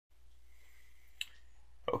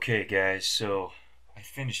Okay guys, so I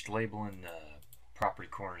finished labeling property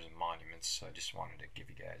corners and monuments, so I just wanted to give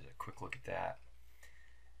you guys a quick look at that.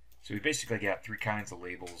 So we basically got three kinds of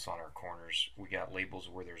labels on our corners. We got labels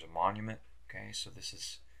where there's a monument, okay, so this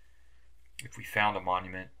is, if we found a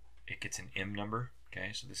monument, it gets an M number, okay,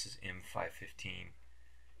 so this is M515.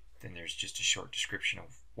 Then there's just a short description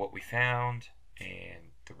of what we found and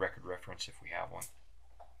the record reference if we have one.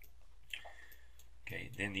 Okay,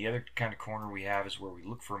 then the other kind of corner we have is where we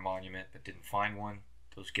look for a monument but didn't find one.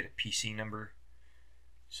 Those get a PC number.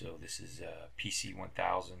 So this is PC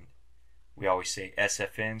 1000. We always say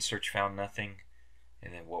SFN, search found nothing.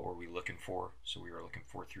 And then what were we looking for? So we were looking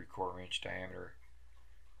for 3/4 inch diameter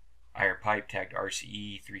iron pipe tagged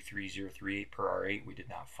RCE 33038 per R8. We did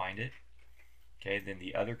not find it. Okay, then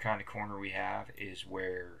the other kind of corner we have is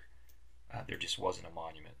where there just wasn't a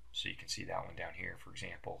monument. So you can see that one down here, for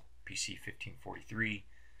example. PC 1543,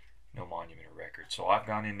 no monument or record. So I've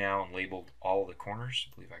gone in now and labeled all the corners.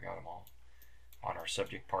 I believe I got them all on our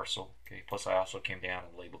subject parcel. Okay. Plus I also came down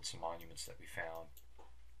and labeled some monuments that we found,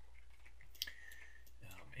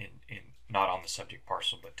 and not on the subject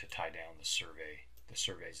parcel, but to tie down the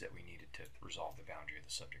surveys that we needed to resolve the boundary of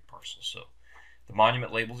the subject parcel. So the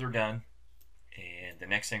monument labels are done, and the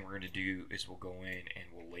next thing we're going to do is we'll go in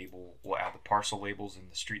and we'll add the parcel labels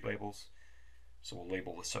and the street labels. So we'll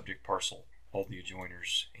label the subject parcel, all the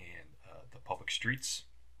adjoiners, and the public streets.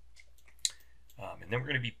 And then we're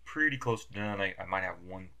going to be pretty close to done. I might have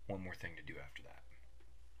one more thing to do after that.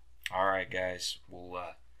 All right, guys,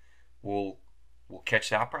 we'll catch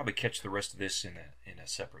that. I'll probably catch the rest of this in a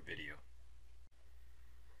separate video.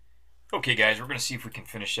 Okay, guys, we're going to see if we can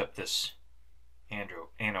finish up this Anno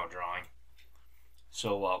drawing.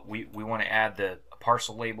 So we want to add the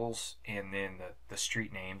parcel labels and then the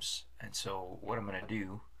street names. And so what I'm going to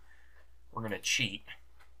do, we're going to cheat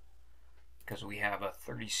because we have a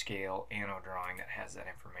 30 scale Anno drawing that has that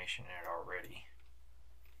information in it already.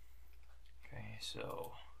 Okay,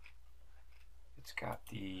 so it's got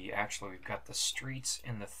we've got the streets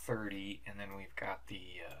in the 30, and then we've got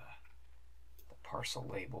the parcel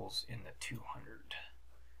labels in the 200.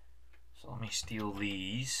 So let me steal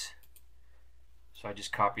these. So I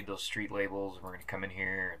just copied those street labels. We're going to come in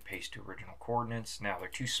here and paste to original coordinates. Now they're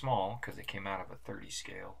too small because they came out of a 30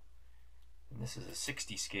 scale. And this is a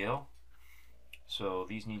 60 scale. So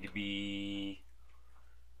these need to be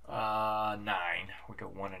 9. We go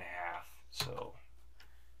 1.5. So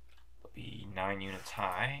they'll be 9 units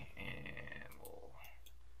high, and we'll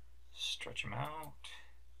stretch them out.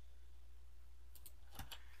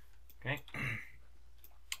 Okay.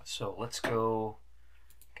 So let's go.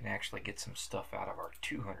 Can actually get some stuff out of our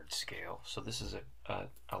 200 scale. So this is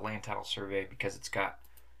a land title survey because it's got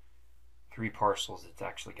 3 parcels. It's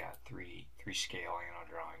actually got three scale Anno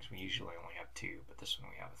drawings. We usually only have 2, but this one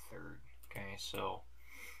we have a 3rd. Okay, so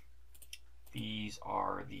these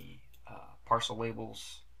are the parcel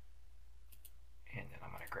labels, and then I'm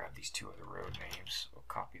going to grab these 2 other road names. We'll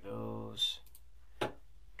copy those.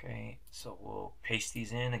 Okay, so we'll paste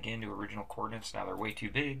these in again to original coordinates. Now they're way too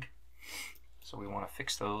big, so we want to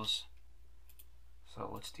fix those. So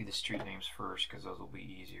let's do the street names first because those will be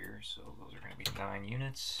easier. So those are going to be 9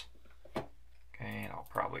 units. Okay, and I'll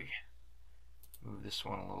probably move this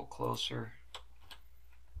one a little closer.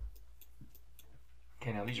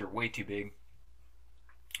 Okay, now these are way too big.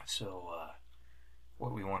 So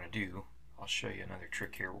what we want to do, I'll show you another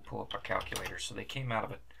trick here. We'll pull up our calculator. So they came out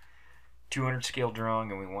of a 200 scale drawing,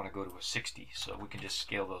 and we want to go to a 60. So we can just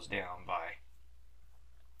scale those down by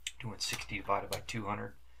doing 60 divided by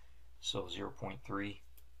 200, so 0.3.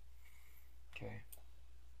 Okay.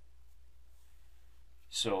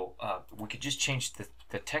 So we could just change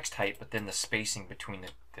the text height, but then the spacing between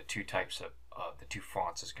the 2 types of the 2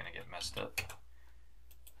 fonts is going to get messed up.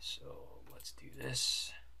 So let's do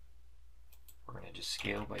this. We're going to just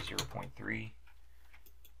scale by 0.3.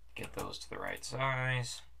 Get those to the right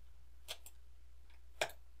size.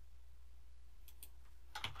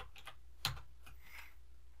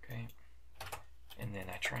 Okay, and then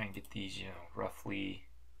I try and get these, roughly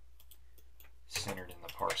centered in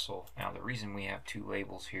the parcel. Now the reason we have 2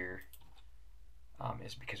 labels here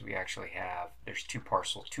is because we actually have, there's 2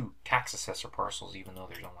 parcels, 2 tax assessor parcels, even though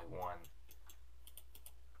there's only one.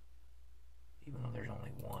 Even though there's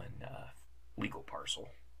only one legal parcel.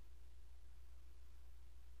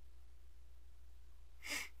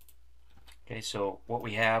 Okay, so what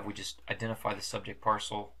we have, we just identify the subject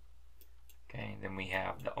parcel. Okay, then we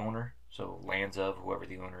have the owner, so lands of whoever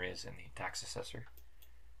the owner is, and the tax assessor.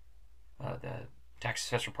 The tax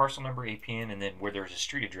assessor parcel number, APN, and then where there's a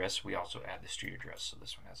street address, we also add the street address. So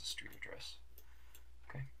this one has a street address.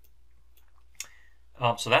 Okay.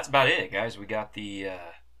 So that's about it, guys. We got the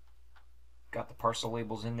parcel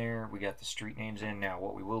labels in there. We got the street names in. Now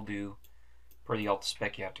what we will do, per the Alta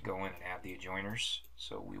spec, you have to go in and add the adjoiners.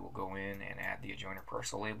 So we will go in and add the adjoiner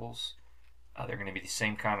parcel labels. They're going to be the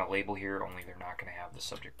same kind of label here, only they're not going to have the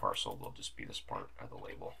subject parcel. They'll just be this part of the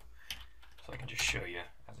label. So I can just show you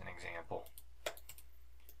as an example.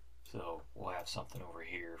 So we'll have something over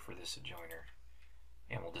here for this adjoiner,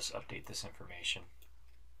 and we'll just update this information.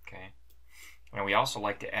 Okay. And we also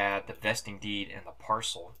like to add the vesting deed and the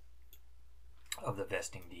parcel of the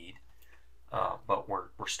vesting deed, but we're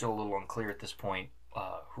still a little unclear at this point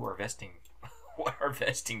who our vesting what our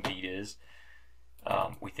vesting deed is.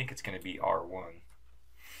 We think it's going to be R1.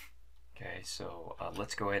 Okay, so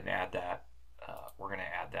let's go ahead and add that. We're going to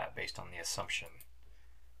add that based on the assumption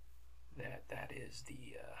that that is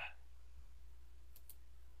the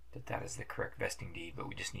correct vesting deed, but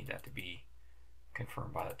we just need that to be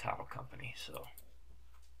confirmed by the title company. So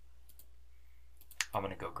I'm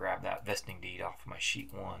going to go grab that vesting deed off of my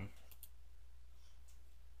sheet 1.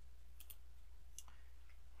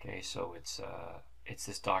 Okay, so it's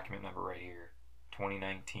this document number right here,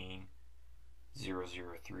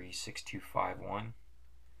 2019-003-6251.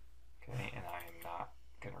 Okay, and I am not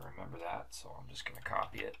going to remember that, so I'm just going to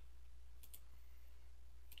copy it.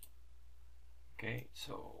 Okay,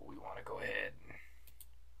 so we want to go ahead and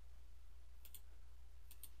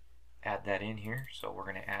add that in here. So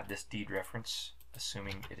we're going to add this deed reference,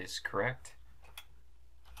 assuming it is correct.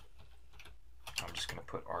 I'm just going to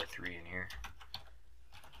put R3 in here.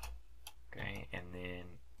 Okay, and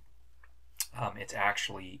then it's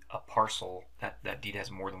actually a parcel. That deed has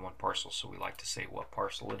more than one parcel, so we like to say what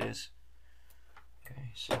parcel it is.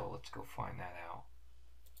 Okay, so let's go find that out.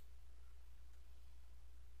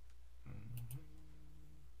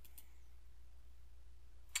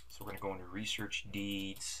 So we're going to go into Research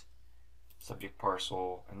Deeds, Subject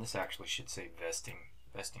Parcel, and this actually should say Vesting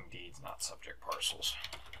Deeds, not Subject Parcels.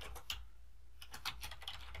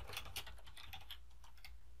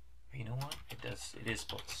 But you know what? It is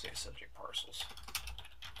supposed to say Subject Parcels.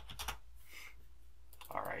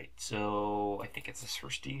 Alright, so I think it's this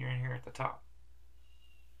first deed right here at the top.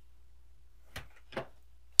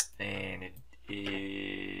 And it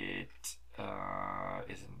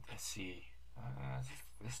isn't, let's see,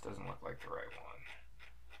 this doesn't look like the right one.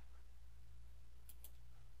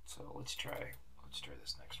 So let's try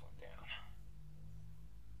this next one down.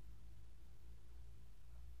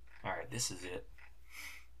 Alright, this is it.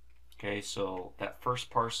 Okay, so that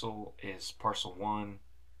first parcel is parcel 1,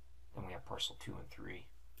 then we have parcel 2 and 3.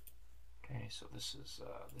 Okay, so this is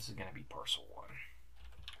going to be parcel 1.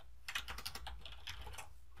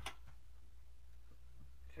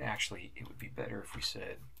 And actually, it would be better if we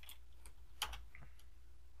said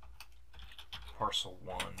parcel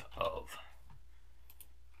 1 of.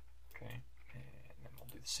 Okay, and then we'll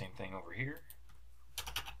do the same thing over here.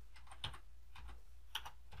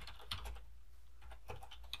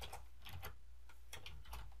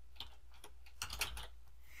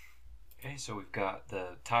 Okay, so we've got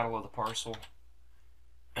the title of the parcel,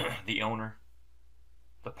 the owner,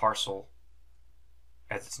 the parcel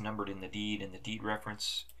as it's numbered in the deed and the deed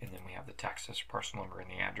reference, and then we have the tax assessor parcel number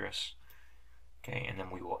and the address. Okay, and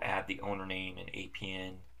then we will add the owner name and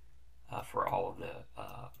APN for all of the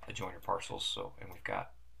adjoiner parcels. So, and we've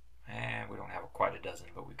got, we don't have quite a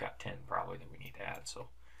dozen, but we've got 10 probably that we need to add. So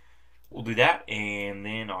we'll do that, and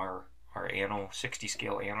then our Anno 60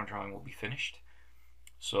 scale Anno drawing will be finished.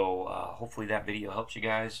 So hopefully that video helps you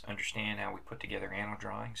guys understand how we put together Anno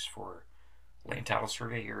drawings for land title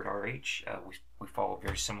survey here at RH. We follow a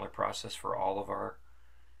very similar process for all of our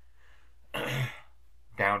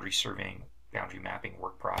boundary surveying, boundary mapping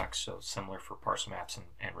work products, so similar for parcel maps and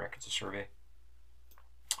records of survey.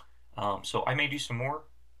 So I may do some more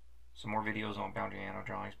videos on boundary Anno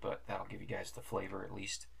drawings, but that'll give you guys the flavor at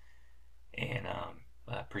least. And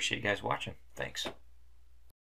I appreciate you guys watching. Thanks.